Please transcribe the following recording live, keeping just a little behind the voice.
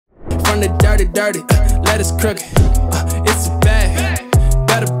from the dirty, let us crooked. It's a bag,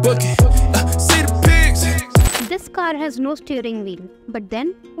 better book it. See the pigs. This car has no steering wheel, but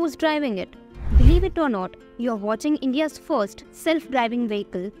then who's driving it? Believe it or not, you're watching India's first self-driving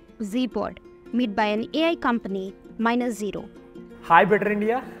vehicle, zPod, made by an AI company, -0. Hi Better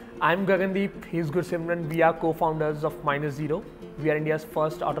India, I'm Gagandeep, he's Gursimran. We are co-founders of -0. We are India's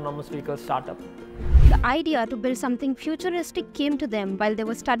first autonomous vehicle startup. The idea to build something futuristic came to them while they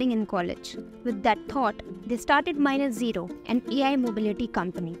were studying in college. With that thought, they started -0, an AI mobility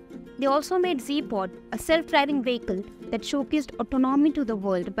company. They also made zPod, a self-driving vehicle that showcased autonomy to the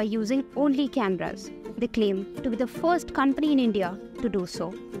world by using only cameras. They claim to be the first company in India to do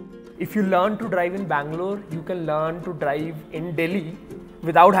so. If you learn to drive in Bangalore, you can learn to drive in Delhi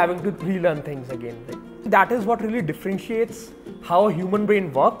without having to relearn things again. That is what really differentiates how a human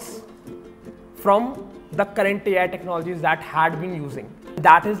brain works from the current AI technologies that had been using.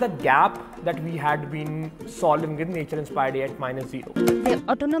 That is the gap that we had been solving with nature-inspired AI at -0. The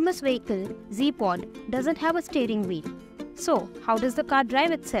autonomous vehicle, zPod, doesn't have a steering wheel. So, how does the car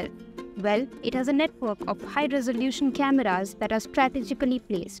drive itself? Well, it has a network of high-resolution cameras that are strategically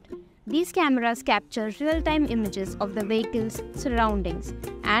placed. These cameras capture real-time images of the vehicle's surroundings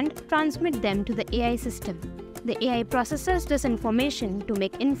and transmit them to the AI system. The AI processes this information to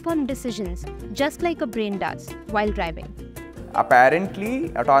make informed decisions, just like a brain does while driving. Apparently,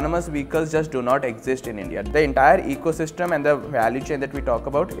 autonomous vehicles just do not exist in India. The entire ecosystem and the value chain that we talk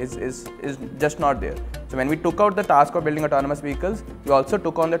about is just not there. So when we took out the task of building autonomous vehicles, we also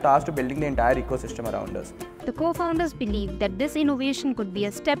took on the task of building the entire ecosystem around us. The co-founders believe that this innovation could be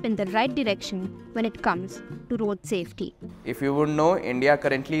a step in the right direction when it comes to road safety. If you would know, India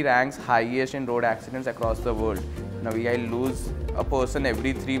currently ranks highest in road accidents across the world. Now we lose a person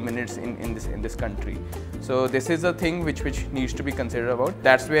every 3 minutes in this country. So this is a thing which needs to be considered about.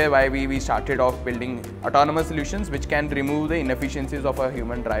 That's why we started off building autonomous solutions which can remove the inefficiencies of a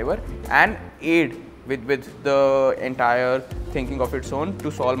human driver and aid with the entire thinking of its own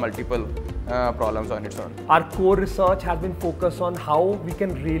to solve multiple problems on its own. Our core research has been focused on how we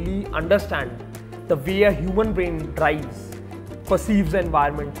can really understand the way a human brain drives, perceives the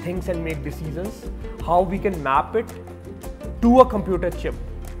environment, thinks and make decisions, how we can map it to a computer chip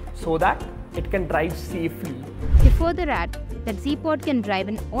so that it can drive safely. They further add that zPod can drive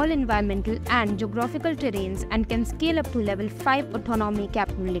in all environmental and geographical terrains and can scale up to level 5 autonomy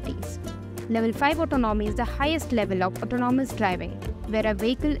capabilities. Level 5 autonomy is the highest level of autonomous driving, where a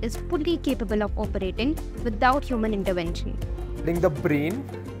vehicle is fully capable of operating without human intervention. The brain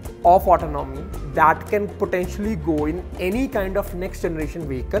of autonomy that can potentially go in any kind of next generation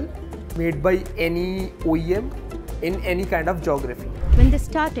vehicle made by any OEM in any kind of geography. When they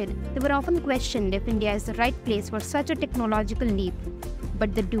started, they were often questioned if India is the right place for such a technological leap,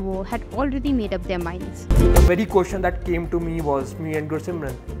 but the duo had already made up their minds. The very question that came to me was, me and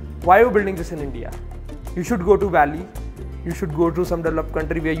Gursimran, why are you building this in India? You should go to Valley, you should go to some developed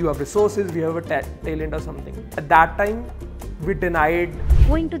country where you have resources, we have a talent or something. At that time, we denied.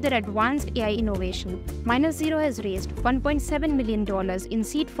 Owing to their advanced AI innovation, -0 has raised $1.7 million in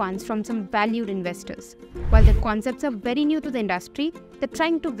seed funds from some valued investors. While the concepts are very new to the industry, they're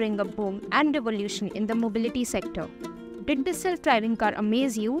trying to bring a boom and revolution in the mobility sector. Did this self-driving car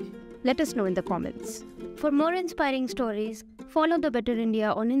amaze you? Let us know in the comments. For more inspiring stories, follow the Better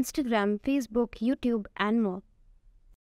India on Instagram, Facebook, YouTube, and more.